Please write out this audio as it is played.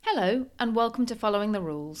Hello and welcome to Following the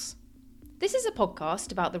Rules. This is a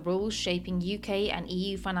podcast about the rules shaping UK and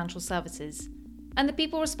EU financial services and the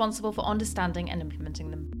people responsible for understanding and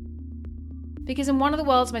implementing them. Because in one of the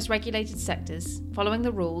world's most regulated sectors, following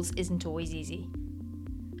the rules isn't always easy.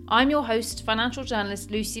 I'm your host, financial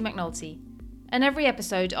journalist Lucy McNulty, and every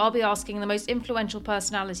episode I'll be asking the most influential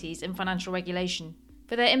personalities in financial regulation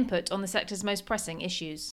for their input on the sector's most pressing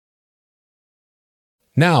issues.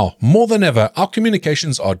 Now, more than ever, our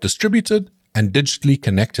communications are distributed and digitally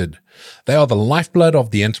connected. They are the lifeblood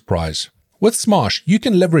of the enterprise. With Smarsh, you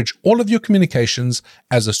can leverage all of your communications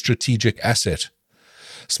as a strategic asset.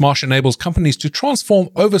 Smarsh enables companies to transform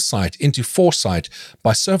oversight into foresight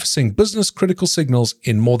by surfacing business-critical signals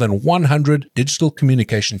in more than 100 digital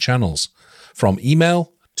communication channels, from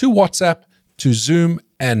email to WhatsApp to Zoom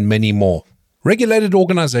and many more. Regulated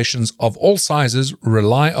organizations of all sizes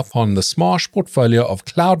rely upon the Smarsh portfolio of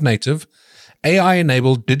cloud-native,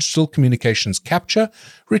 AI-enabled digital communications capture,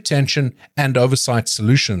 retention, and oversight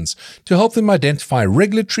solutions to help them identify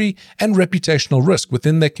regulatory and reputational risk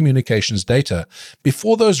within their communications data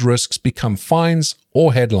before those risks become fines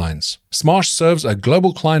or headlines. Smarsh serves a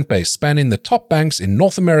global client base spanning the top banks in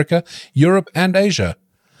North America, Europe, and Asia,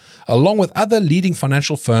 along with other leading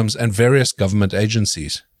financial firms and various government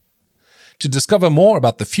agencies. To discover more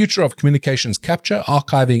about the future of communications capture,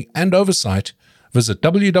 archiving, and oversight, visit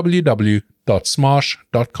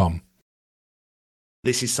www.smarsh.com.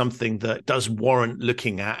 This is something that does warrant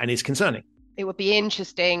looking at and is concerning. It would be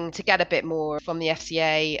interesting to get a bit more from the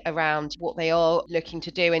FCA around what they are looking to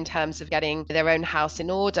do in terms of getting their own house in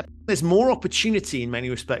order. There's more opportunity in many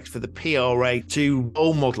respects for the PRA to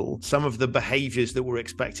role model some of the behaviours that we're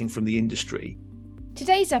expecting from the industry.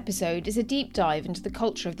 Today's episode is a deep dive into the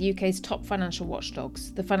culture of the UK's top financial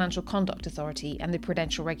watchdogs, the Financial Conduct Authority and the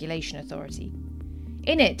Prudential Regulation Authority.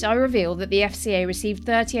 In it, I reveal that the FCA received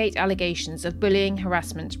 38 allegations of bullying,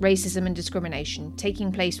 harassment, racism and discrimination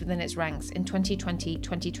taking place within its ranks in 2020,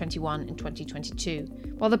 2021 and 2022,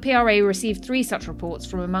 while the PRA received 3 such reports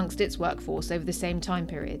from amongst its workforce over the same time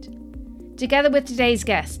period. Together with today's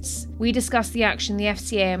guests, we discuss the action the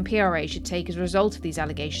FCA and PRA should take as a result of these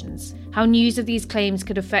allegations, how news of these claims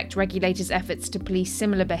could affect regulators' efforts to police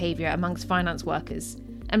similar behaviour amongst finance workers,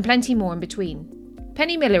 and plenty more in between.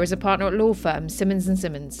 Penny Miller is a partner at law firm Simmons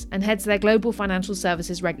Simmons and heads their global financial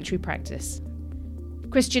services regulatory practice.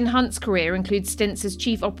 Christian Hunt's career includes stints as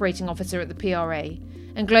Chief Operating Officer at the PRA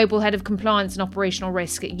and Global Head of Compliance and Operational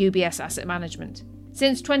Risk at UBS Asset Management.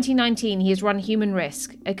 Since 2019, he has run Human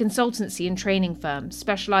Risk, a consultancy and training firm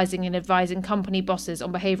specialising in advising company bosses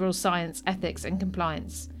on behavioural science, ethics and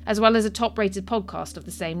compliance, as well as a top-rated podcast of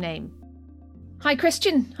the same name. Hi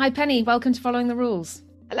Christian, hi Penny, welcome to Following the Rules.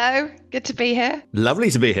 Hello, good to be here. Lovely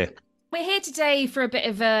to be here. We're here today for a bit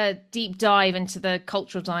of a deep dive into the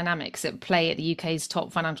cultural dynamics at play at the UK's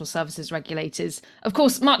top financial services regulators. Of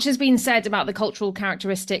course, much has been said about the cultural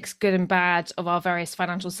characteristics, good and bad, of our various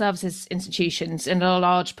financial services institutions, in a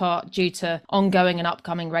large part due to ongoing and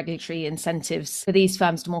upcoming regulatory incentives for these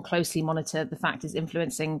firms to more closely monitor the factors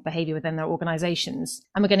influencing behaviour within their organisations.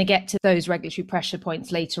 And we're going to get to those regulatory pressure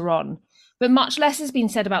points later on. But much less has been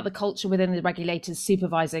said about the culture within the regulators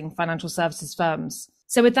supervising financial services firms.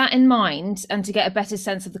 So with that in mind, and to get a better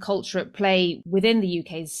sense of the culture at play within the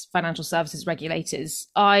UK's financial services regulators,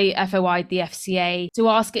 I FOI'd the FCA to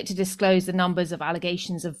ask it to disclose the numbers of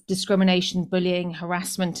allegations of discrimination, bullying,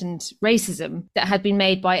 harassment and racism that had been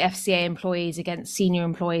made by FCA employees against senior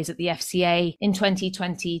employees at the FCA in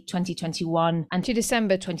 2020, 2021 and to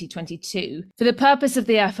December 2022. For the purpose of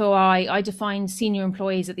the FOI, I defined senior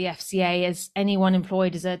employees at the FCA as anyone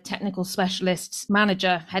employed as a technical specialist,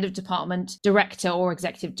 manager, head of department, director or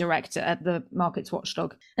executive director at the markets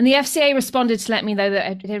watchdog. And the FCA responded to let me know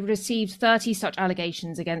that it had received 30 such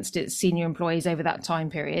allegations against its senior employees over that time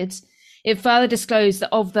period. It further disclosed that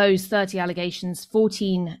of those 30 allegations,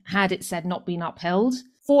 14 had, it said, not been upheld.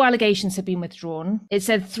 4 allegations had been withdrawn. It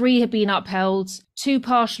said 3 had been upheld, 2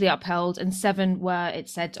 partially upheld, and 7 were, it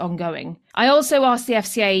said, ongoing. I also asked the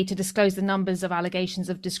FCA to disclose the numbers of allegations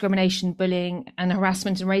of discrimination, bullying and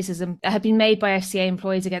harassment and racism that had been made by FCA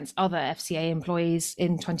employees against other FCA employees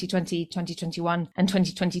in 2020, 2021 and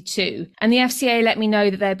 2022. And the FCA let me know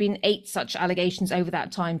that there had been 8 such allegations over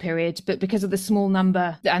that time period, but because of the small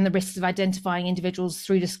number and the risks of identifying individuals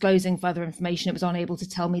through disclosing further information, it was unable to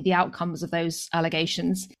tell me the outcomes of those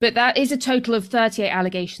allegations. But that is a total of 38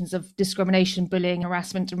 allegations of discrimination, bullying,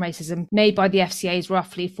 harassment and racism made by the FCA's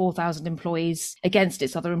roughly 4,000 employees against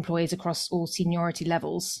its other employees across all seniority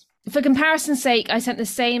levels. For comparison's sake, I sent the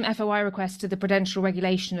same FOI request to the Prudential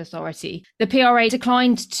Regulation Authority. The PRA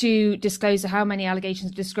declined to disclose how many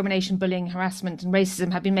allegations of discrimination, bullying, harassment and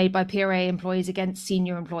racism have been made by PRA employees against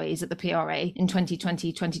senior employees at the PRA in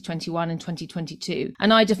 2020, 2021 and 2022.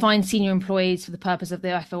 And I defined senior employees for the purpose of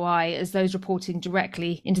the FOI as those reporting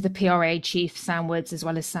directly into the PRA chief, Sam Woods, as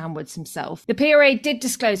well as Sam Woods himself. The PRA did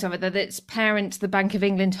disclose, however, that its parent, the Bank of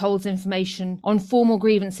England, holds information on formal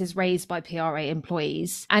grievances raised by PRA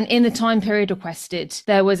employees. And in the time period requested,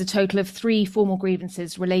 there was a total of 3 formal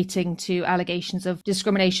grievances relating to allegations of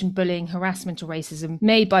discrimination, bullying, harassment or racism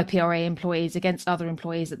made by PRA employees against other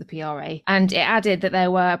employees at the PRA. And it added that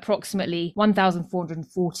there were approximately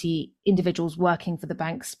 1,440 individuals working for the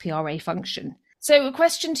bank's PRA function. So a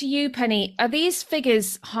question to you, Penny. Are these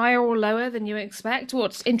figures higher or lower than you expect?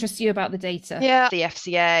 What interests you about the data? Yeah, the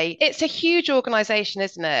FCA. It's a huge organisation,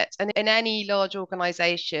 isn't it? And in any large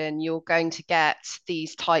organisation, you're going to get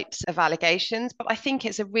these types of allegations. But I think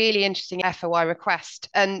it's a really interesting FOI request.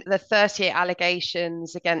 And the 38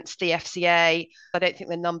 allegations against the FCA, I don't think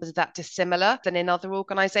the numbers are that dissimilar than in other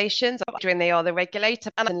organisations. Considering they are the regulator,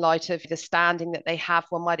 and in light of the standing that they have,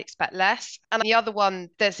 one might expect less. And the other one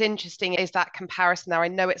that's interesting is that comparison there. I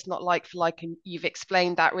know it's not like for like, and you've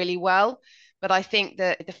explained that really well. But I think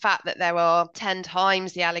that the fact that there are 10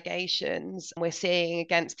 times the allegations we're seeing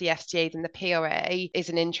against the FCA than the PRA is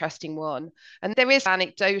an interesting one. And there is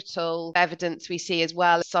anecdotal evidence we see as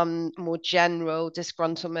well, some more general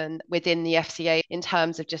disgruntlement within the FCA in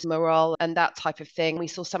terms of just morale and that type of thing. We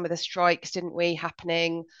saw some of the strikes, didn't we,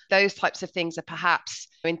 happening. Those types of things are perhaps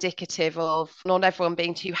indicative of not everyone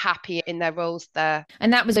being too happy in their roles there.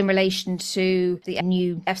 And that was in relation to the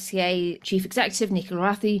new FCA chief executive, Nicola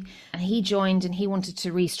Rathi, and he joined and he wanted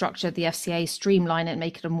to restructure the FCA, streamline it,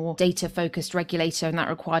 make it a more data-focused regulator, and that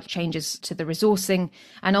required changes to the resourcing.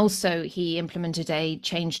 And also he implemented a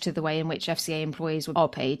change to the way in which FCA employees are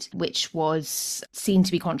paid, which was seen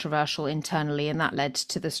to be controversial internally, and that led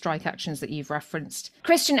to the strike actions that you've referenced.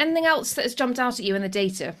 Christian, anything else that has jumped out at you in the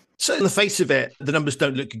data? So on the face of it, the numbers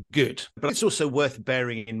don't look good, but it's also worth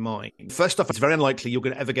bearing in mind. First off, it's very unlikely you're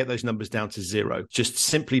going to ever get those numbers down to zero, just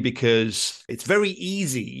simply because it's very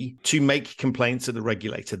easy to make complaints at the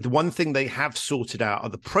regulator. The one thing they have sorted out are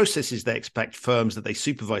the processes they expect firms that they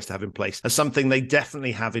supervise to have in place as something they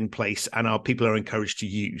definitely have in place and our people are encouraged to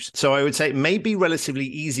use. So I would say it may be relatively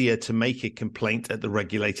easier to make a complaint at the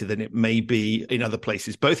regulator than it may be in other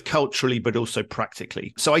places, both culturally but also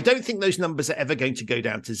practically. So I don't think those numbers are ever going to go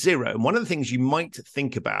down to zero. And one of the things you might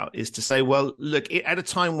think about is to say, well, look, at a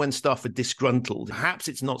time when staff are disgruntled, perhaps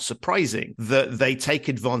it's not surprising that they take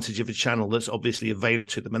advantage of a channel that's obviously available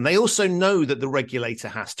to them. And they also know that the regulator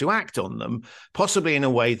has to act on them, possibly in a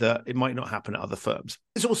way that it might not happen at other firms.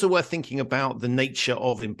 It's also worth thinking about the nature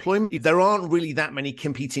of employment. There aren't really that many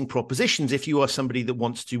competing propositions if you are somebody that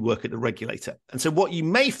wants to work at the regulator. And so what you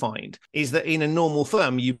may find is that in a normal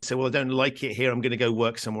firm, you say, well, I don't like it here, I'm going to go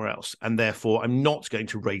work somewhere else. And therefore, I'm not going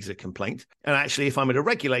to raise a complaint. And actually, if I'm at a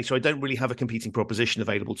regulator, I don't really have a competing proposition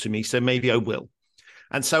available to me, so maybe I will.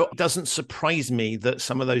 And so it doesn't surprise me that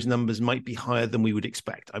some of those numbers might be higher than we would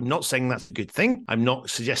expect. I'm not saying that's a good thing. I'm not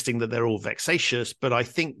suggesting that they're all vexatious, but I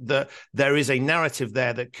think that there is a narrative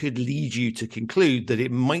there that could lead you to conclude that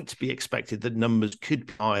it might be expected that numbers could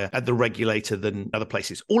be higher at the regulator than other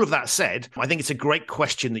places. All of that said, I think it's a great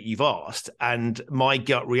question that you've asked, and my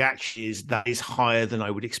gut reaction is that is higher than I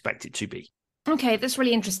would expect it to be. Okay, that's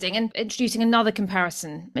really interesting. And introducing another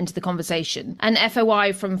comparison into the conversation. An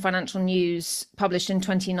FOI from Financial News published in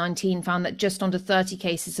 2019 found that just under 30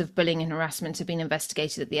 cases of bullying and harassment have been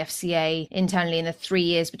investigated at the FCA internally in the 3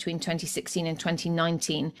 years between 2016 and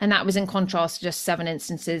 2019. And that was in contrast to just 7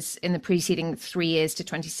 instances in the preceding 3 years to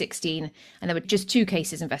 2016. And there were just 2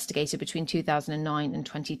 cases investigated between 2009 and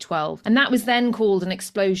 2012. And that was then called an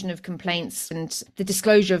explosion of complaints. And the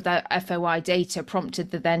disclosure of that FOI data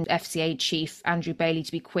prompted the then FCA chief, Andrew Bailey,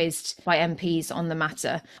 to be quizzed by MPs on the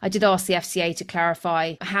matter. I did ask the FCA to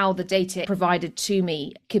clarify how the data provided to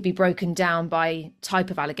me could be broken down by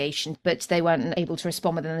type of allegation, but they weren't able to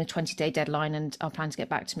respond within the 20-day deadline, and I'll plan to get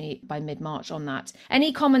back to me by mid-March on that.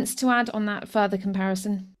 Any comments to add on that further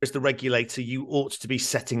comparison? As the regulator, you ought to be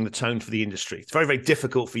setting the tone for the industry. It's very, very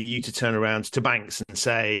difficult for you to turn around to banks and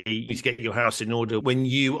say, you need to get your house in order when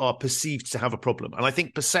you are perceived to have a problem. And I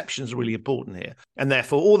think perceptions are really important here. And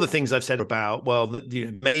therefore, all the things I've said about, well,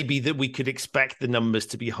 maybe that we could expect the numbers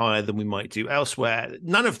to be higher than we might do elsewhere,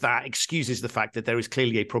 none of that excuses the fact that there is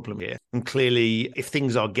clearly a problem here. And clearly, if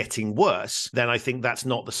things are getting worse, then I think that's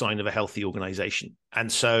not the sign of a healthy organization.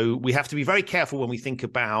 And so we have to be very careful when we think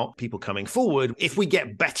about people coming forward. If we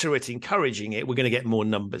get better at encouraging it, we're going to get more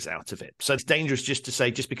numbers out of it. So it's dangerous just to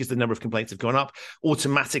say, just because the number of complaints have gone up,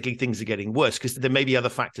 automatically things are getting worse, because there may be other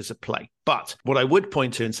factors at play. But what I would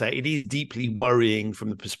point to and say, it is deeply worrying from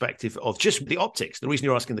the perspective of just the optics. The reason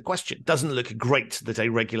you're asking the question doesn't look great that a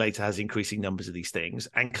regulator has increasing numbers of these things.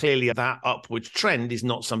 And clearly that upward trend is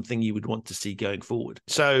not something you would want to see going forward.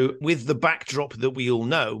 So with the backdrop that we all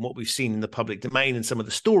know, and what we've seen in the public domain and some of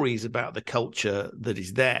the stories about the culture that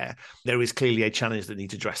is there is clearly a challenge that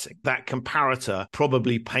needs addressing. That comparator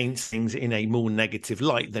probably paints things in a more negative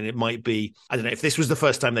light than it might be. I don't know, if this was the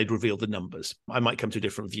first time they'd revealed the numbers, I might come to a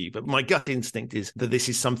different view. But my gut instinct is that this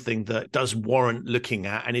is something that does warrant looking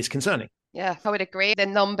at and is concerning. Yeah, I would agree. The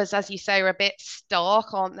numbers, as you say, are a bit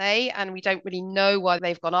stark, aren't they? And we don't really know why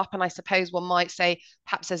they've gone up. And I suppose one might say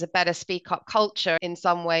perhaps there's a better speak up culture in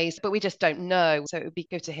some ways, but we just don't know. So it would be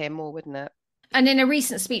good to hear more, wouldn't it? And in a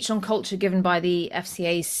recent speech on culture given by the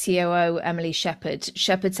FCA's COO, Emily Shepherd,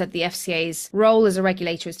 Shepherd said the FCA's role as a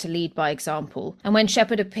regulator is to lead by example. And when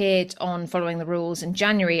Shepherd appeared on Following the Rules in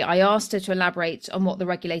January, I asked her to elaborate on what the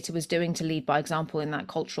regulator was doing to lead by example in that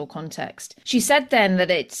cultural context. She said then that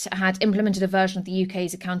it had implemented a version of the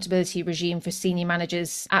UK's accountability regime for senior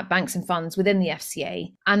managers at banks and funds within the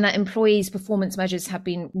FCA, and that employees' performance measures have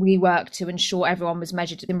been reworked to ensure everyone was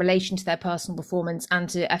measured in relation to their personal performance and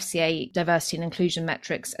to FCA diversity and inclusion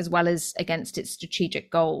metrics, as well as against its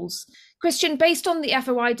strategic goals. Christian, based on the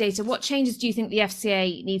FOI data, what changes do you think the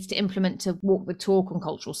FCA needs to implement to walk the talk on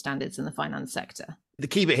cultural standards in the finance sector? The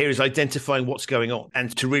key bit here is identifying what's going on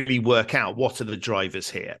and to really work out what are the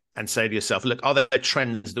drivers here and say to yourself, look, are there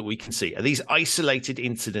trends that we can see? Are these isolated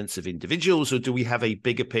incidents of individuals, or do we have a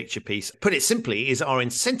bigger picture piece? Put it simply, is our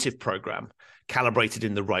incentive program calibrated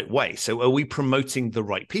in the right way? So are we promoting the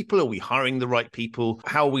right people? Are we hiring the right people?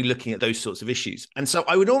 How are we looking at those sorts of issues? And so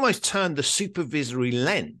I would almost turn the supervisory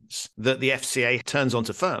lens that the FCA turns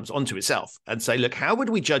onto firms, onto itself, and say, look, how would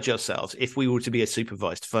we judge ourselves if we were to be a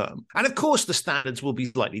supervised firm? And of course, the standards will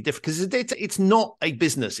be slightly different because it's not a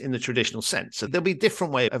business in the traditional sense. So there'll be a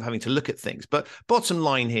different way of having to look at things. But bottom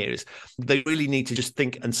line here is they really need to just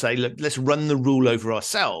think and say, look, let's run the rule over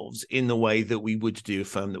ourselves in the way that we would do a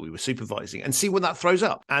firm that we were supervising, and see what that throws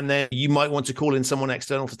up. And then you might want to call in someone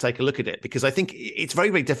external to take a look at it, because I think it's very,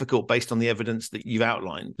 very difficult based on the evidence that you've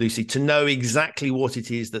outlined, Lucy, to know exactly what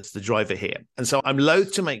it is that's the driver here. And so I'm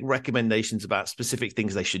loath to make recommendations about specific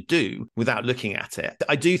things they should do without looking at it.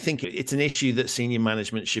 I do think it's an issue that senior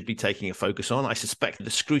management should be taking a focus on. I suspect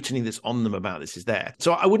the scrutiny that's on them about this is there.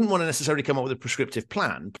 So I wouldn't want to necessarily come up with a prescriptive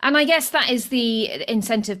plan. And I guess that is the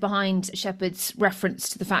incentive behind Shepherd's reference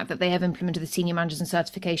to the fact that they have implemented the senior managers and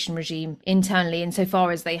certification regime internally,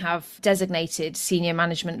 insofar as they have designated senior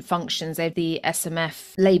management functions. They have the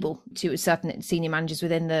SMF label to certain senior managers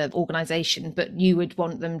within the organisation, but you would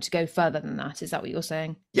want them to go further than that. Is that what you're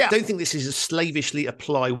saying? Yeah, I don't think this is a slavishly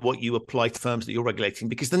apply what you apply to firms that you're regulating,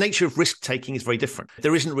 because the nature of risk taking is very different.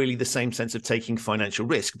 There isn't really the same sense of taking financial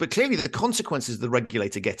risk, but clearly the consequences of the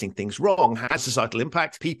regulator getting things wrong has societal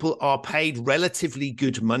impact. People are paid relatively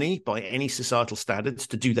good money by any societal standards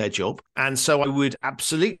to do their job. And so I would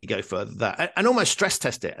absolutely go further than that and almost stress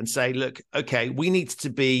test it and say, look, okay, we need to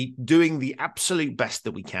be doing the absolute best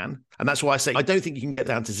that we can. And that's why I say I don't think you can get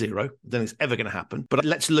down to zero. I don't think it's ever going to happen. But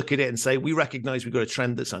let's look at it and say, we recognize we've got a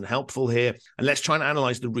trend that's unhelpful here. And let's try and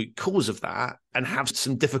analyze the root cause of that and have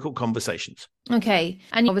some difficult conversations. Okay.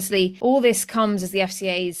 And obviously, all this comes as the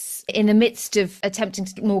FCA's in the midst of attempting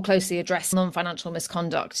to more closely address non-financial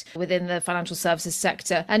misconduct within the financial services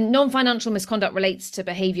sector. And non-financial misconduct relates to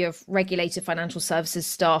behaviour of regulated financial services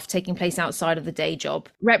staff taking place outside of the day job.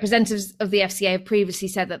 Representatives of the FCA have previously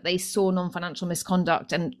said that they saw non-financial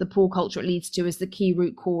misconduct and the poor culture it leads to as the key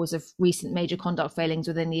root cause of recent major conduct failings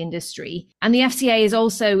within the industry. And the FCA is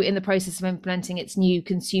also in the process of implementing its new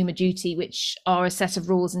consumer duty, which are a set of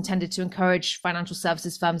rules intended to encourage financial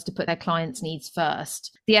services firms to put their clients' needs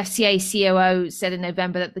first. The FCA COO said in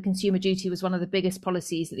November that the consumer duty was one of the biggest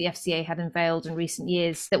policies that the FCA had unveiled in recent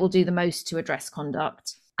years that will do the most to address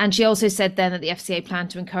conduct. And she also said then that the FCA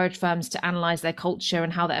planned to encourage firms to analyse their culture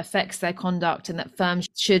and how that affects their conduct, and that firms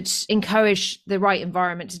should encourage the right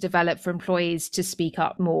environment to develop for employees to speak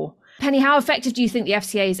up more. Penny, how effective do you think the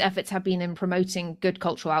FCA's efforts have been in promoting good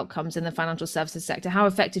cultural outcomes in the financial services sector? How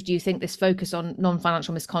effective do you think this focus on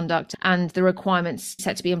non-financial misconduct and the requirements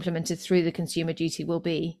set to be implemented through the consumer duty will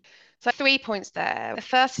be? So 3 points there. The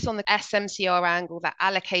first is on the SMCR angle, that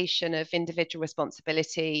allocation of individual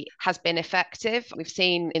responsibility has been effective. We've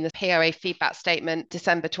seen in the PRA feedback statement,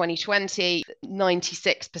 December 2020,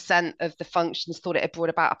 96% of the functions thought it had brought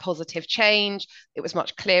about a positive change. It was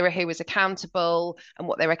much clearer who was accountable and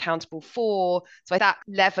what they were accountable for. So that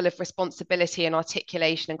level of responsibility and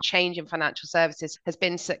articulation and change in financial services has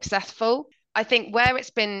been successful. I think where it's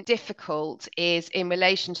been difficult is in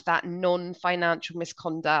relation to that non-financial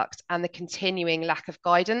misconduct and the continuing lack of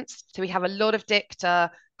guidance. So we have a lot of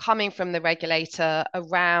dicta coming from the regulator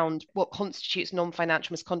around what constitutes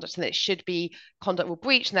non-financial misconduct and that it should be conductable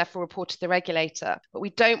breach and therefore reported to the regulator. But we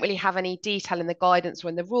don't really have any detail in the guidance or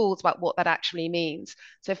in the rules about what that actually means.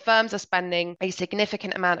 So firms are spending a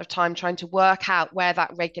significant amount of time trying to work out where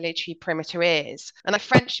that regulatory perimeter is. And the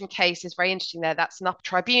Frensham case is very interesting there. That's an upper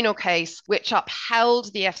tribunal case which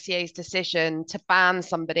upheld the FCA's decision to ban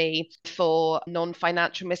somebody for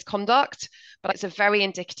non-financial misconduct. But it's a very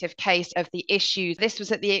indicative case of the issues. This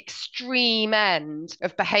was at the extreme end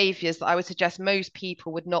of behaviours that I would suggest most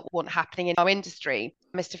people would not want happening in our industry.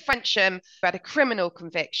 Mr. Frensham had a criminal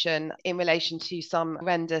conviction in relation to some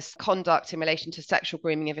horrendous conduct in relation to sexual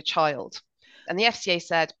grooming of a child. And the FCA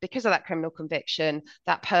said, because of that criminal conviction,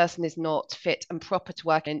 that person is not fit and proper to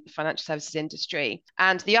work in the financial services industry.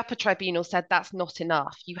 And the upper tribunal said that's not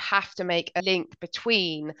enough. You have to make a link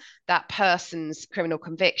between that person's criminal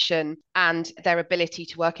conviction and their ability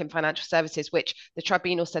to work in financial services, which the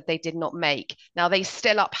tribunal said they did not make. Now, they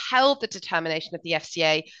still upheld the determination of the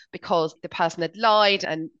FCA because the person had lied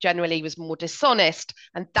and generally was more dishonest.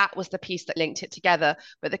 And that was the piece that linked it together.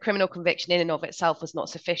 But the criminal conviction in and of itself was not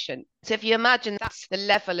sufficient. So if you imagine that's the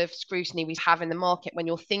level of scrutiny we have in the market when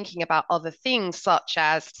you're thinking about other things such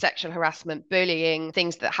as sexual harassment, bullying,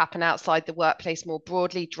 things that happen outside the workplace more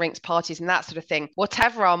broadly, drinks, parties, and that sort of thing.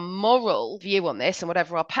 Whatever our moral view on this and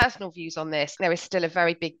whatever our personal views on this, there is still a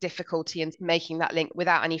very big difficulty in making that link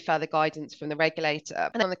without any further guidance from the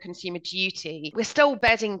regulator. And on the consumer duty, we're still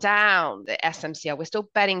bedding down the SMCR, we're still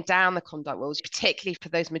bedding down the conduct rules, particularly for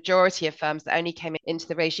those majority of firms that only came into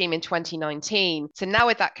the regime in 2019. So now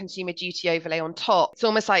with that consumer duty overlay on top, it's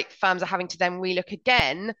almost like firms are having to then relook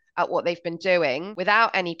again at what they've been doing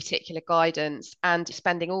without any particular guidance and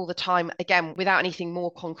spending all the time, again, without anything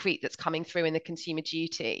more concrete that's coming through in the consumer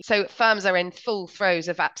duty. So firms are in full throes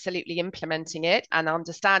of absolutely implementing it and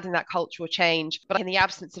understanding that cultural change. But in the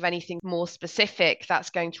absence of anything more specific, that's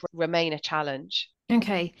going to remain a challenge.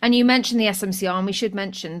 Okay. And you mentioned the SMCR, and we should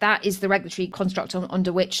mention that is the regulatory construct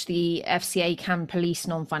under which the FCA can police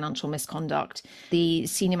non-financial misconduct. The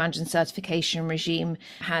senior management certification regime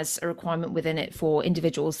has a requirement within it for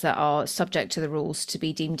individuals that are subject to the rules to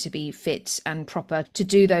be deemed to be fit and proper to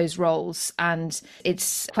do those roles. And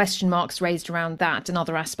it's question marks raised around that and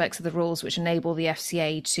other aspects of the rules which enable the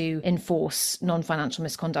FCA to enforce non-financial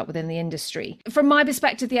misconduct within the industry. From my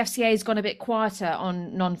perspective, the FCA has gone a bit quieter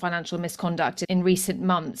on non-financial misconduct in recent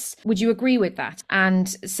months. Would you agree with that? And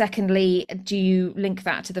secondly, do you link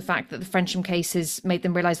that to the fact that the Frensham case has made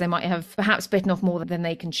them realise they might have perhaps bitten off more than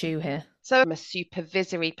they can chew here? So from a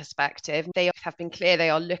supervisory perspective, they have been clear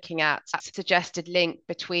they are looking at a suggested link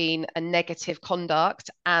between a negative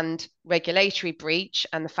conduct and regulatory breach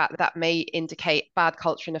and the fact that that may indicate bad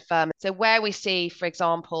culture in a firm. So where we see, for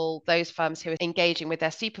example, those firms who are engaging with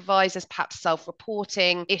their supervisors, perhaps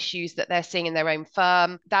self-reporting issues that they're seeing in their own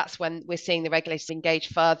firm, that's when we're seeing the regulators engage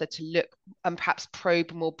further to look and perhaps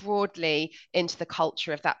probe more broadly into the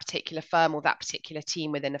culture of that particular firm or that particular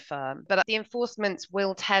team within a firm. But the enforcements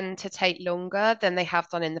will tend to take longer than they have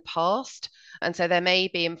done in the past. And so there may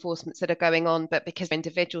be enforcements that are going on, but because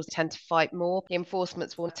individuals tend to fight more, the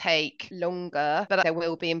enforcements will take longer, but there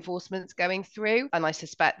will be enforcements going through. And I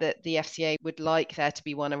suspect that the FCA would like there to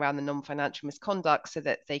be one around the non-financial misconduct so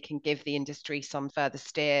that they can give the industry some further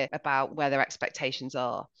steer about where their expectations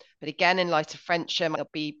are. But again, in light of Frensham, they'll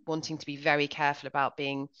be wanting to be very careful about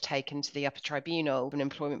being taken to the upper tribunal from an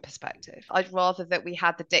employment perspective. I'd rather that we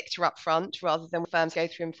had the dicta up front rather than firms go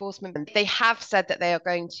through enforcement. And they have said that they are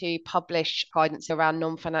going to publish guidance around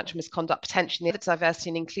non-financial misconduct, potentially in the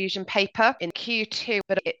diversity and inclusion paper in Q2,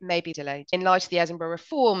 but it may be delayed. In light of the Edinburgh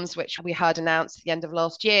reforms, which we heard announced at the end of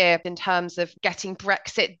last year, in terms of getting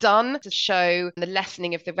Brexit done to show the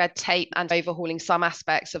lessening of the red tape and overhauling some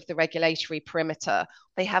aspects of the regulatory perimeter,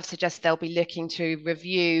 They have suggested they'll be looking to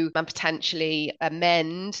review and potentially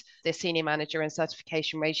amend the senior manager and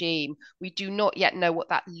certification regime. We do not yet know what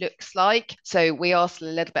that looks like. So we are still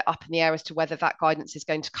a little bit up in the air as to whether that guidance is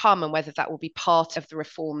going to come and whether that will be part of the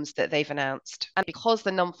reforms that they've announced. And because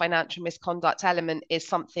the non-financial misconduct element is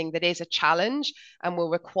something that is a challenge and will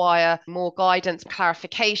require more guidance,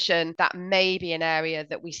 clarification, that may be an area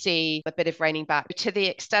that we see a bit of reining back. To the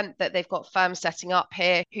extent that they've got firms setting up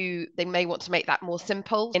here who they may want to make that more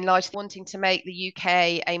simple in light of wanting to make the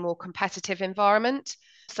UK a more competitive environment.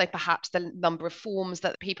 So perhaps the number of forms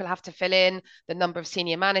that people have to fill in, the number of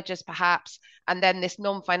senior managers perhaps, and then this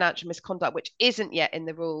non-financial misconduct, which isn't yet in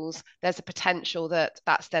the rules, there's a potential that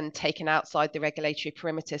that's then taken outside the regulatory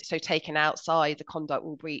perimeter, so taken outside the conduct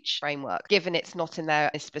rule breach framework, given it's not in there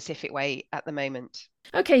in a specific way at the moment.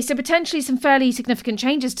 Okay, so potentially some fairly significant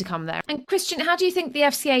changes to come there. And Christian, how do you think the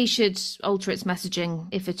FCA should alter its messaging,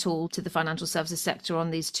 if at all, to the financial services sector on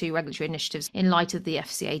these two regulatory initiatives in light of the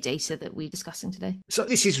FCA data that we're discussing today? So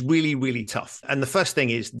this is really, really tough. And the first thing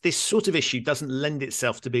is this sort of issue doesn't lend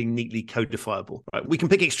itself to being neatly codifiable. Right? We can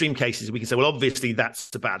pick extreme cases. We can say, well, obviously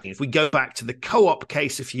that's a bad thing. If we go back to the co-op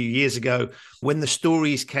case a few years ago, when the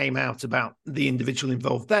stories came out about the individual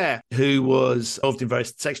involved there, who was involved in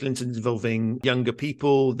various sexual incidents involving younger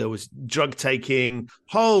people, there was drug taking,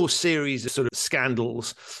 whole series of sort of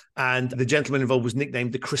scandals. And the gentleman involved was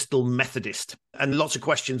nicknamed the Crystal Methodist. And lots of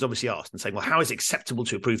questions obviously asked and saying, well, how is it acceptable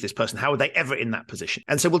to approve this person? How are they ever in that position?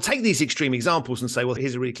 And so we'll take these extreme examples and say, well,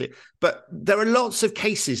 here's a really clear. But there are lots of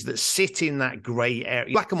cases that sit in that grey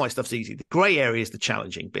area. Black and white stuff's easy. The grey area is the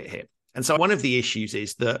challenging bit here. And so one of the issues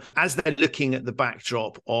is that as they're looking at the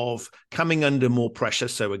backdrop of coming under more pressure,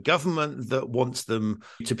 so a government that wants them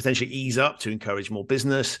to potentially ease up to encourage more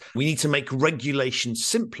business, we need to make regulation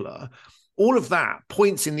simpler. All of that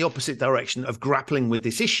points in the opposite direction of grappling with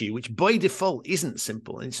this issue, which by default isn't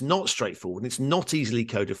simple and it's not straightforward and it's not easily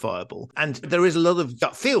codifiable. And there is a lot of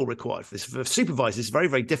gut feel required for this. For supervisors, it's very,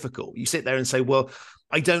 very difficult. You sit there and say, well,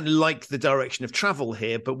 I don't like the direction of travel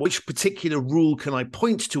here, but which particular rule can I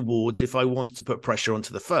point toward if I want to put pressure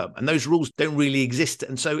onto the firm? And those rules don't really exist.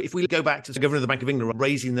 And so if we go back to the governor of the Bank of England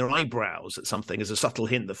raising their eyebrows at something as a subtle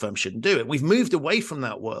hint that firms shouldn't do it, we've moved away from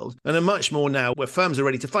that world and are much more now where firms are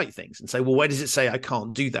ready to fight things and say, well, where does it say I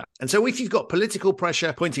can't do that? And so if you've got political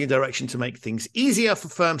pressure pointing a direction to make things easier for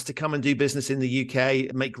firms to come and do business in the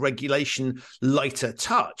UK, make regulation lighter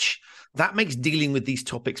touch, that makes dealing with these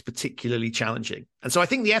topics particularly challenging. And so I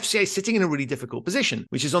think the FCA is sitting in a really difficult position,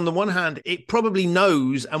 which is on the one hand, it probably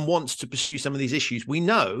knows and wants to pursue some of these issues. We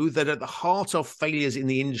know that at the heart of failures in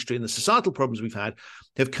the industry and the societal problems we've had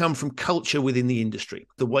have come from culture within the industry,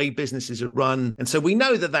 the way businesses are run. And so we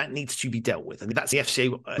know that that needs to be dealt with. I mean, that's the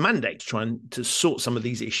FCA mandate to try and to sort some of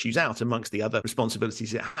these issues out amongst the other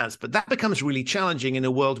responsibilities it has. But that becomes really challenging in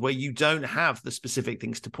a world where you don't have the specific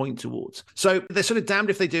things to point towards. So they're sort of damned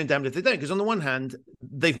if they do and damned if they don't, because on the one hand,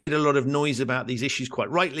 they've made a lot of noise about these issues quite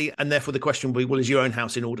rightly, and therefore the question will be, well, is your own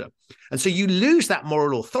house in order? And so you lose that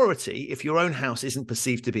moral authority if your own house isn't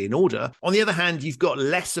perceived to be in order. On the other hand, you've got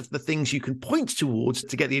less of the things you can point towards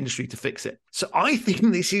to get the industry to fix it. So I think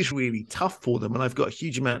this is really tough for them, and I've got a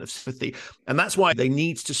huge amount of sympathy. And that's why they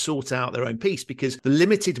need to sort out their own piece, because the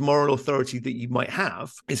limited moral authority that you might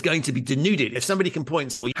have is going to be denuded. If somebody can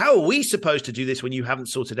point, well, how are we supposed to do this when you haven't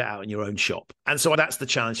sorted it out in your own shop? And so that's the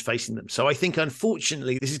challenge facing them. So I think,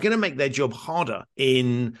 unfortunately, this is going to make their job harder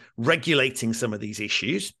in regulating some of these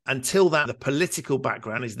issues. Until that, the political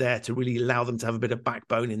background is there to really allow them to have a bit of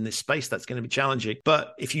backbone in this space. That's going to be challenging.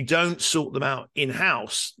 But if you don't sort them out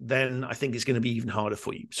in-house, then I think it's going to be even harder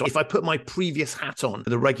for you. So if I put my previous hat on,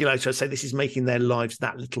 the regulator, I'd say this is making their lives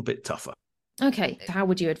that little bit tougher. Okay, how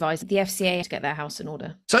would you advise the FCA to get their house in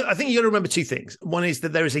order? So I think you got to remember two things. One is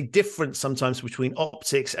that there is a difference sometimes between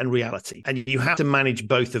optics and reality, and you have to manage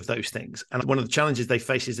both of those things. And one of the challenges they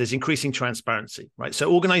face is there's increasing transparency, right?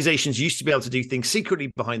 So organizations used to be able to do things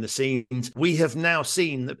secretly behind the scenes. We have now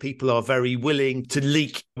seen that people are very willing to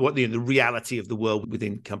leak what the reality of the world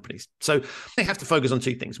within companies. So they have to focus on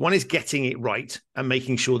two things. One is getting it right and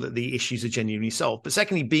making sure that the issues are genuinely solved. But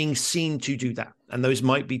secondly, being seen to do that. And those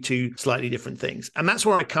might be two slightly different things. And that's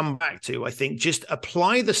where I come back to, I think, just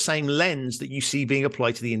apply the same lens that you see being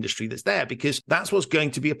applied to the industry that's there, because that's what's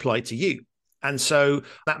going to be applied to you. And so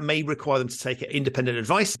that may require them to take independent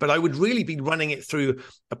advice, but I would really be running it through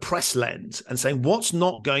a press lens and saying what's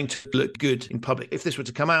not going to look good in public. If this were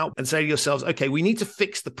to come out and say to yourselves, okay, we need to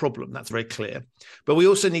fix the problem, that's very clear, but we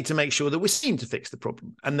also need to make sure that we're seen to fix the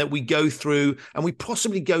problem and that we go through and we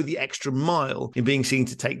possibly go the extra mile in being seen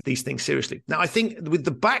to take these things seriously. Now, I think with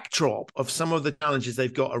the backdrop of some of the challenges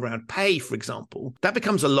they've got around pay, for example, that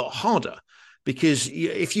becomes a lot harder. because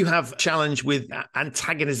if you have challenge with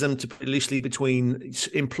antagonism, to put it loosely, between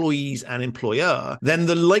employees and employer, then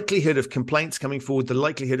the likelihood of complaints coming forward, the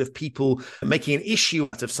likelihood of people making an issue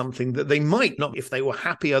out of something that they might not, if they were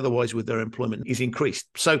happy otherwise with their employment, is increased.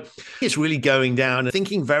 So it's really going down and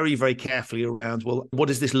thinking very, very carefully around, well, what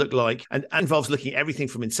does this look like? And involves looking at everything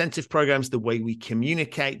from incentive programs, the way we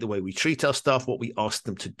communicate, the way we treat our staff, what we ask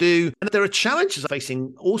them to do. And there are challenges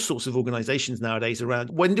facing all sorts of organizations nowadays around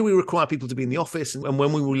when do we require people to be in the office and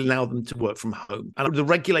when we will allow them to work from home. And the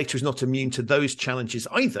regulator is not immune to those challenges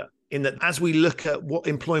either, in that as we look at what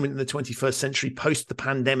employment in the 21st century post the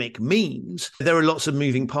pandemic means, there are lots of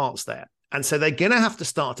moving parts there. And so they're going to have to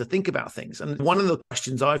start to think about things. And one of the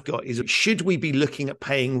questions I've got is, should we be looking at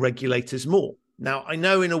paying regulators more? Now, I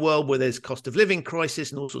know in a world where there's cost of living crisis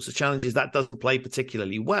and all sorts of challenges, that doesn't play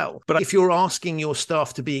particularly well. But if you're asking your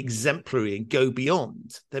staff to be exemplary and go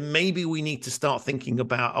beyond, then maybe we need to start thinking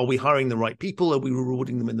about, are we hiring the right people? Are we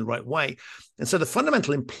rewarding them in the right way? And so the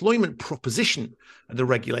fundamental employment proposition of the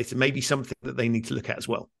regulator may be something that they need to look at as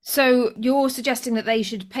well. So you're suggesting that they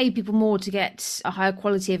should pay people more to get a higher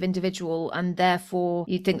quality of individual, and therefore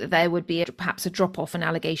you think that there would be perhaps a drop-off in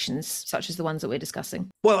allegations such as the ones that we're discussing?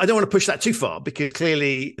 Well, I don't want to push that too far, because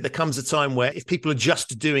clearly there comes a time where if people are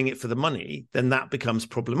just doing it for the money, then that becomes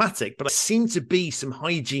problematic. But there seem to be some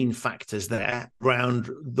hygiene factors there around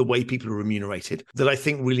the way people are remunerated that I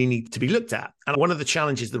think really need to be looked at. And one of the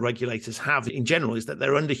challenges the regulators have in general is that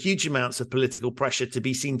they're under huge amounts of political pressure to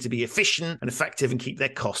be seen to be efficient and effective and keep their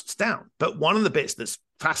costs down. But one of the bits that's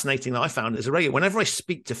fascinating that I found as a regulator, whenever I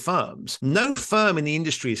speak to firms, no firm in the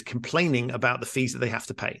industry is complaining about the fees that they have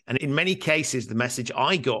to pay. And in many cases, the message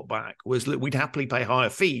I got back was that we'd happily pay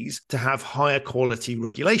higher fees to have higher quality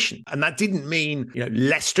regulation. And that didn't mean,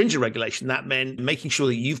 less stringent regulation. That meant making sure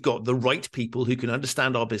that you've got the right people who can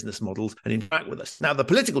understand our business models and interact with us. Now, the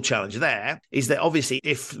political challenge there is that obviously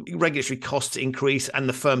if regulatory costs increase and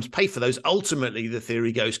the firms pay for those, ultimately the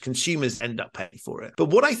theory goes consumers end up paying for it. But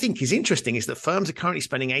what I think is interesting is that firms are currently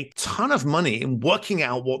spending a ton of money in working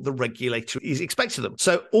out what the regulator is expected of them.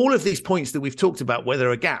 So all of these points that we've talked about, where there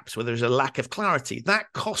are gaps, where there's a lack of clarity,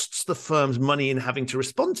 that costs the firms money in having to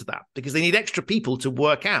respond to that, because they need extra people to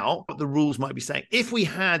work out what the rules might be saying. If we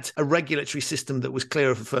had a regulatory system that was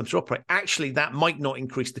clearer for firms to operate, actually that might not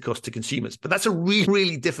increase the cost to consumers. But that's a really,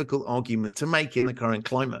 really difficult argument to make in the current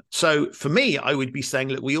climate. So for me, I would be saying,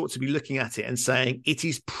 look, we ought to be looking at it and saying it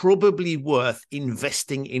is probably worth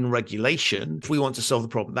investing in regulation if we want to solve the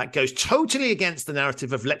problem. That goes totally against the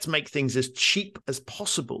narrative of let's make things as cheap as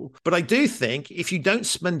possible. But I do think if you don't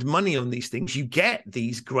spend money on these things, you get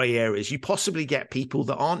these grey areas. You possibly get people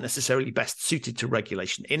that aren't necessarily best suited to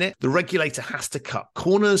regulation in it. The regulator has to cut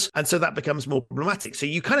corners. And so that becomes more problematic. So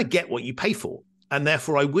you kind of get what you pay for. And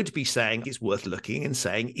therefore, I would be saying it's worth looking and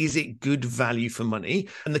saying, is it good value for money?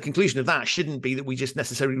 And the conclusion of that shouldn't be that we just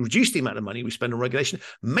necessarily reduce the amount of money we spend on regulation.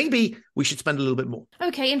 Maybe we should spend a little bit more.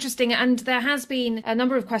 Okay, interesting. And there has been a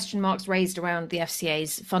number of question marks raised around the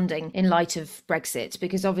FCA's funding in light of Brexit,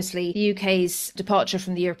 because obviously the UK's departure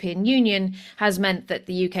from the European Union has meant that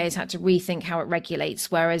the UK has had to rethink how it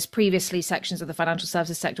regulates, whereas previously sections of the financial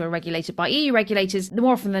services sector were regulated by EU regulators.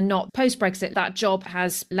 More often than not, post-Brexit, that job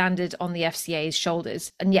has landed on the FCA's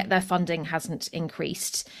shoulders, and yet their funding hasn't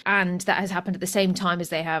increased. And that has happened at the same time as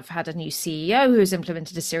they have had a new CEO who has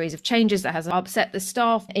implemented a series of changes that has upset the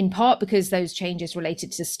staff, in part because those changes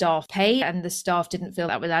related to staff pay, and the staff didn't feel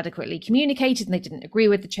that was adequately communicated and they didn't agree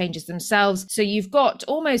with the changes themselves. So you've got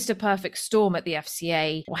almost a perfect storm at the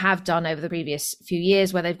FCA, or have done over the previous few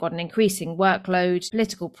years, where they've got an increasing workload,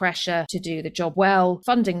 political pressure to do the job well,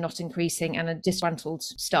 funding not increasing, and a disgruntled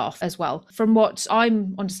staff as well. From what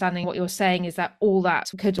I'm understanding, what you're saying is that all that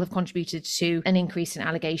could have contributed to an increase in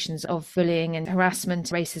allegations of bullying and harassment,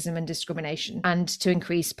 racism and discrimination, and to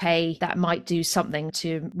increase pay that might do something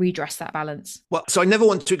to redress that balance. Well, so I never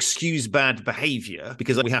want to excuse bad behaviour,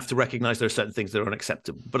 because we have to recognise there are certain things that are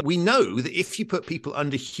unacceptable. But we know that if you put people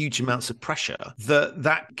under huge amounts of pressure,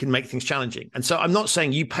 that can make things challenging. And so I'm not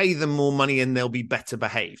saying you pay them more money and they'll be better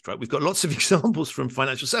behaved, right? We've got lots of examples from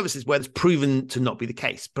financial services where it's proven to not be the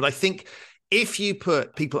case. But I think if you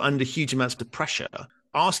put people under huge amounts of pressure,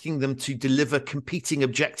 asking them to deliver competing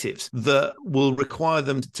objectives that will require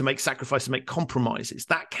them to make sacrifices, make compromises,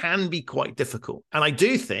 that can be quite difficult. And I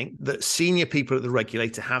do think that senior people at the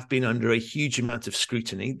regulator have been under a huge amount of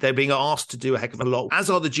scrutiny. They're being asked to do a heck of a lot, as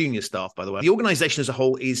are the junior staff, by the way. The organisation as a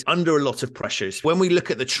whole is under a lot of pressures. When we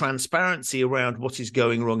look at the transparency around what is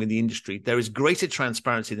going wrong in the industry, there is greater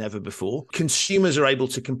transparency than ever before. Consumers are able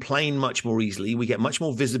to complain much more easily. We get much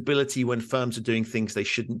more visibility when firms are doing things they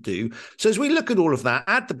shouldn't do. So as we look at all of that,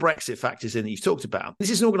 Now, add the Brexit factors in that you've talked about. This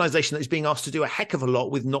is an organisation that is being asked to do a heck of a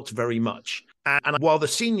lot with not very much. And while the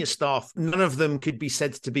senior staff, none of them could be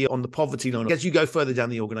said to be on the poverty line. As you go further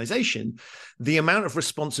down the organisation, the amount of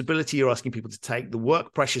responsibility you're asking people to take, the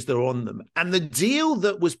work pressures that are on them, and the deal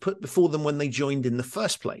that was put before them when they joined in the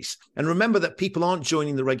first place. And remember that people aren't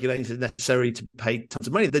joining the regulators necessarily to pay tons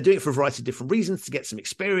of money. They're doing it for a variety of different reasons, to get some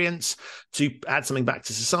experience, to add something back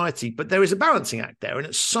to society. But there is a balancing act there. And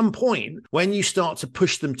at some point, when you start to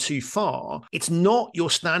push them too far, it's not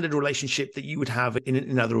your standard relationship that you would have in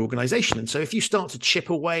another organisation. And so if you start to chip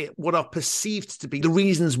away at what are perceived to be the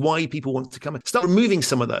reasons why people want to come in, start removing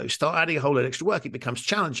some of those, start adding a whole lot of extra work, it becomes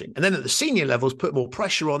challenging. And then at the senior levels, put more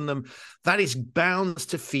pressure on them. That is bound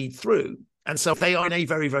to feed through. And so they are in a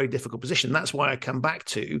very, very difficult position. That's why I come back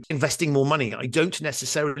to investing more money. I don't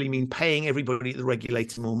necessarily mean paying everybody at the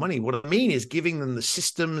regulator more money. What I mean is giving them the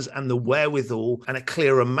systems and the wherewithal and a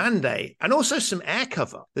clearer mandate, and also some air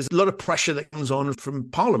cover. There's a lot of pressure that comes on from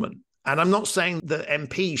Parliament. And I'm not saying that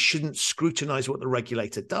MPs shouldn't scrutinise what the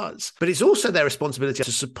regulator does, but it's also their responsibility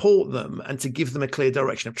to support them and to give them a clear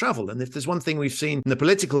direction of travel. And if there's one thing we've seen in the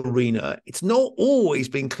political arena, it's not always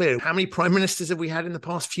been clear. How many prime ministers have we had in the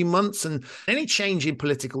past few months? And any change in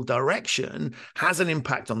political direction has an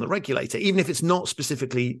impact on the regulator. Even if it's not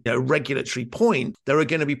specifically a regulatory point, there are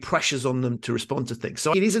going to be pressures on them to respond to things.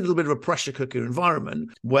 So it is a little bit of a pressure cooker environment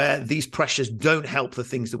where these pressures don't help the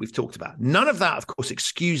things that we've talked about. None of that, of course,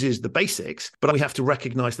 excuses the basics, but we have to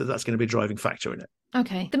recognise that that's going to be a driving factor in it.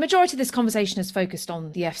 Okay. The majority of this conversation is focused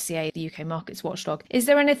on the FCA, the UK Markets Watchdog. Is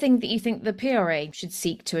there anything that you think the PRA should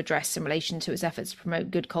seek to address in relation to its efforts to promote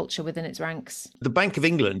good culture within its ranks? The Bank of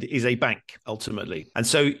England is a bank, ultimately. And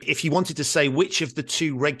so if you wanted to say which of the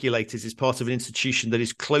two regulators is part of an institution that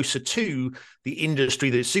is closer to the industry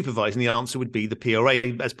that it's supervising, the answer would be the PRA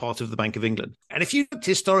as part of the Bank of England. And if you looked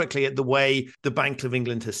historically at the way the Bank of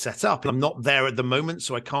England has set up, I'm not there at the moment,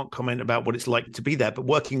 so I can't comment about what it's like to be there, but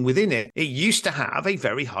working within it, it used to have a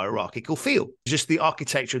very hierarchical feel. Just the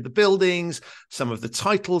architecture of the buildings, some of the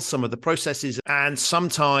titles, some of the processes, and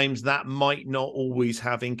sometimes that might not always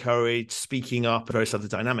have encouraged speaking up and various other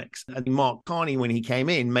dynamics. And Mark Carney, when he came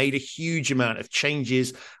in, made a huge amount of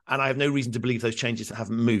changes, and I have no reason to believe those changes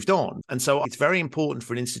haven't moved on. And so it's very important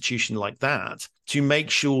for an institution like that to make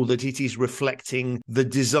sure that it is reflecting the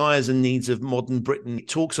desires and needs of modern Britain. It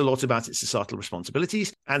talks a lot about its societal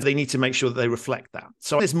responsibilities, and they need to make sure that they reflect that.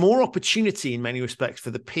 So there's more opportunity in many respects for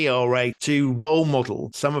the PRA to role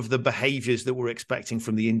model some of the behaviours that we're expecting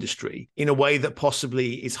from the industry in a way that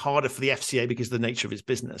possibly is harder for the FCA because of the nature of its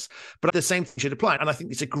business. But the same thing should apply. And I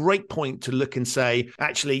think it's a great point to look and say,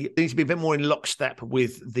 actually, there needs to be a bit more in lockstep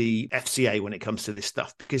with the FCA when it comes to this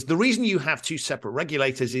stuff. Because the reason you have two separate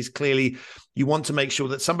regulators is clearly you want to make sure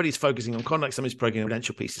that somebody's focusing on conduct, somebody's focusing on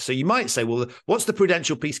prudential pieces. So you might say, well, what's the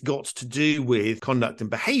prudential piece got to do with conduct and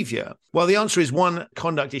behaviour? Well, the answer is one,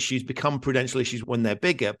 conduct issues become prudential issues when they're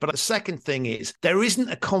bigger. But the second thing is there isn't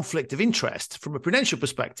a conflict of interest from a prudential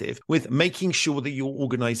perspective with making sure that your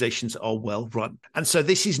organisations are well run. And so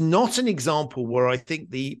this is not an example where I think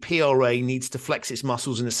the PRA needs to flex its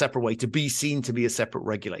muscles in a separate way to be seen to be a separate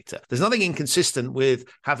regulator. There's nothing inconsistent with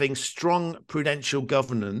having strong prudential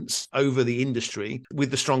governance over the industry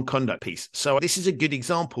with the strong conduct piece. So this is a good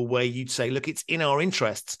example where you'd say, look, it's in our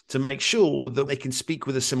interests to make sure that they can speak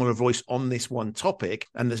with a similar voice on this one topic,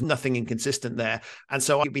 and there's nothing inconsistent there. And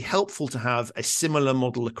so it'd be helpful to have a similar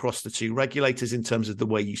model across the two regulators in terms of the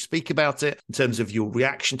way you speak about it, in terms of your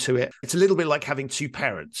reaction to it. It's a little bit like having two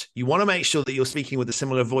parents. You want to make sure that you're speaking with a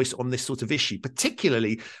similar voice on this sort of issue,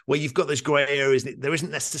 particularly where you've got those grey areas. There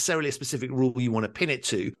isn't necessarily a specific rule you want to pin it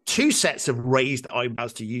to. Two sets of raised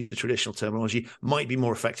eyebrows, to use the traditional terminology, might be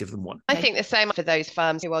more effective than one. I think the same for those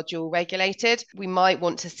firms who are dual regulated. We might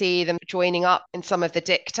want to see them joining up in some of the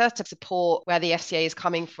dicta to support where the FCA is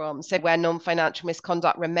coming from. So where non-financial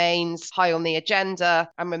misconduct remains high on the agenda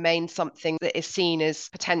and remains something that is seen as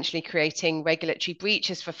potentially creating regulatory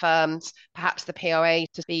breaches for firms, perhaps the PRA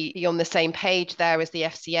to be on the same page there as the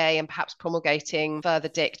FCA and perhaps promulgating further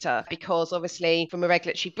dicta, because obviously from a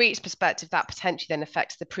regulatory breach perspective, that potentially then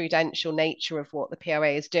affects the prudential nature of what the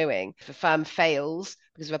PRA is doing. If a firm fails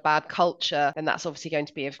because of a bad culture, then that's obviously going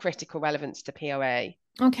to be of critical relevance to PRA.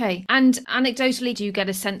 Okay. And anecdotally, do you get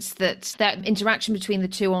a sense that that interaction between the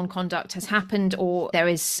two on conduct has happened, or there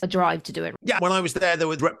is a drive to do it? Yeah, when I was there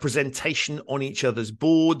was representation on each other's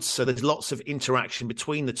boards. So there's lots of interaction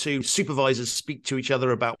between the two. Supervisors speak to each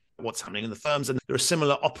other about what's happening in the firms. And there are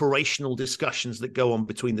similar operational discussions that go on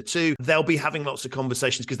between the two. They'll be having lots of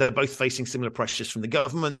conversations because they're both facing similar pressures from the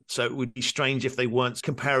government. So it would be strange if they weren't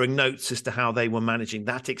comparing notes as to how they were managing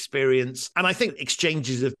that experience. And I think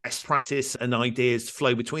exchanges of best practice and ideas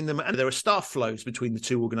flow between them. And there are staff flows between the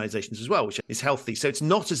two organizations as well, which is healthy. So it's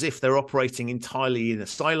not as if they're operating entirely in a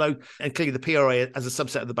silo. And clearly the PRA, as a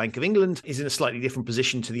subset of the Bank of England, is in a slightly different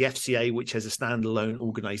position to the FCA, which has a standalone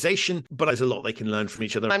organization. But there's a lot they can learn from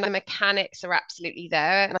each other. And the mechanics are absolutely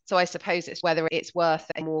there. And so I suppose it's whether it's worth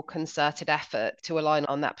a more concerted effort to align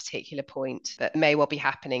on that particular point that may well be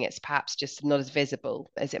happening. It's perhaps just not as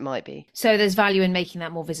visible as it might be. So there's value in making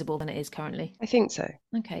that more visible than it is currently? I think so.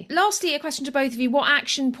 Okay. Lastly, a question to both of you. What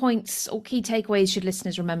action points or key takeaways should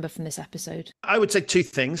listeners remember from this episode? I would say two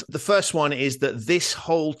things. The first one is that this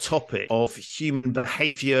whole topic of human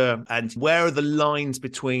behavior and where are the lines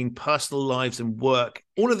between personal lives and work,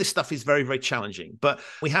 all of this stuff is very, very challenging, but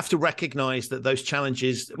we have to recognize that those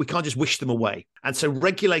challenges, we can't just wish them away. And so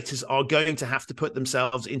regulators are going to have to put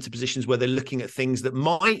themselves into positions where they're looking at things that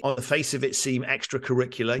might, on the face of it, seem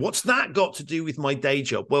extracurricular. What's that got to do with my day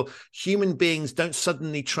job? Well, human beings don't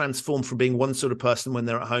suddenly transform from being one sort of person when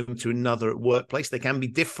they're at home to another at workplace. They can be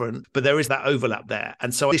different, but there is that overlap there.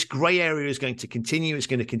 And so this gray area is going to continue. It's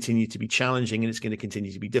going to continue to be challenging and it's going to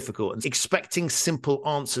continue to be difficult. And expecting simple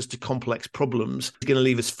answers to complex problems is going to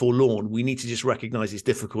leave us forlorn. We need to just recognize it's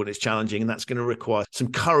difficult, it's challenging, and that's going to require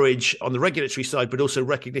some courage on the regulatory side, but also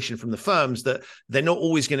recognition from the firms that they're not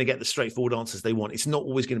always going to get the straightforward answers they want. It's not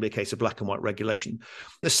always going to be a case of black and white regulation.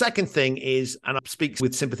 The second thing is, and I speak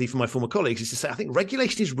with sympathy for my former colleagues, is to say, I think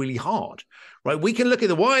regulation is really hard, right? We can look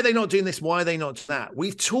at why are they not doing this? Why are they not doing that?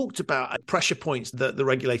 We've talked about pressure points that the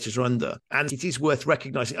regulators are under, and it is worth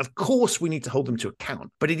recognizing. Of course, we need to hold them to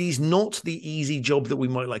account, but it is not the easy job that we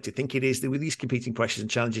might like to think it is. With these competing pressures and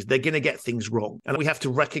challenges, they're going to get things wrong. And we have to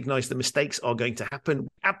recognize that mistakes are going to happen. We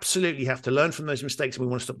absolutely have to learn from those mistakes, and we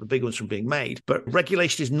want to stop the big ones from being made. But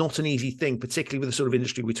regulation is not an easy thing, particularly with the sort of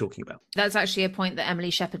industry we're talking about. That's actually a point that Emily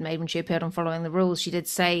Shepherd made when she appeared on Following the Rules. She did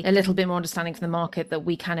say a little bit more understanding from the market that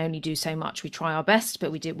we can only do so much. We try our best,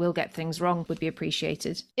 but will get things wrong, would be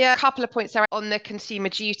appreciated. Yeah, a couple of points there on the consumer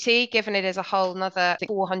duty, given it is a whole another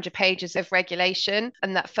 400 pages of regulation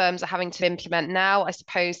and that firms are having to implement now. I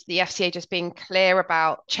suppose the FCA just being clear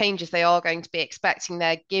about changes they are going to be expecting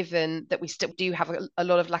there, given that we still do have a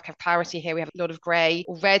lot of lack of clarity here. We have a lot of grey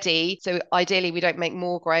already. So ideally, we don't make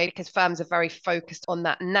more grey because firms are very focused on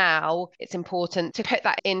that now. It's important to put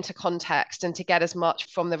that into context and to get as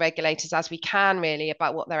much from the regulators as we can, really,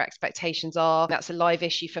 about what their expectations are. That's a live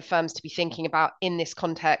issue for firms to be thinking about in this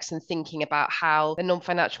context and thinking about how the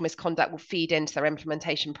non-financial misconduct will feed into their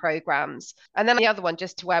implementation programs. And then the other one,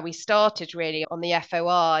 just to where we started, really, on the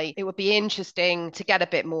FOI, it would be interesting to get a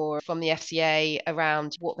bit more from the FCA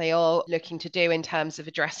around what they are looking to do in terms of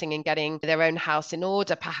addressing and getting their own house in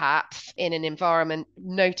order, perhaps in an environment,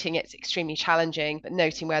 noting it's extremely challenging, but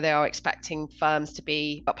noting where they are expecting firms to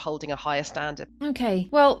be upholding a higher standard. Okay,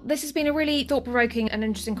 well, this has been a really thought-provoking and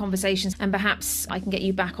interesting conversation, and perhaps I can get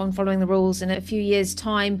you back on Following the Rules in a few years'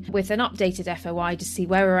 time with an updated FOI to see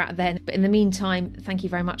where we're at then. But in the meantime, thank you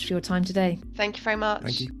very much for your time today. Thank you very much.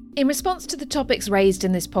 Thank you. In response to the topics raised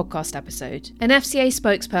in this podcast episode, an FCA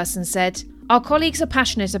spokesperson said, "Our colleagues are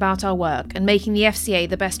passionate about our work and making the FCA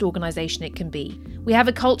the best organisation it can be. We have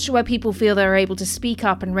a culture where people feel they are able to speak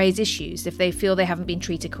up and raise issues if they feel they haven't been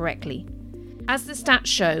treated correctly. As the stats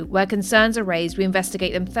show, where concerns are raised, we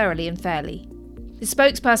investigate them thoroughly and fairly." The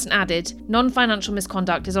spokesperson added, "Non-financial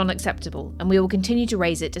misconduct is unacceptable and we will continue to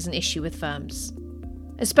raise it as an issue with firms."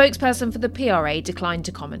 A spokesperson for the PRA declined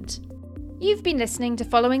to comment. You've been listening to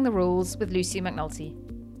Following the Rules with Lucy McNulty.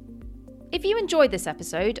 If you enjoyed this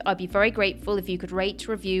episode, I'd be very grateful if you could rate,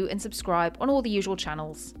 review and subscribe on all the usual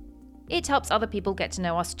channels. It helps other people get to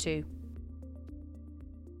know us too.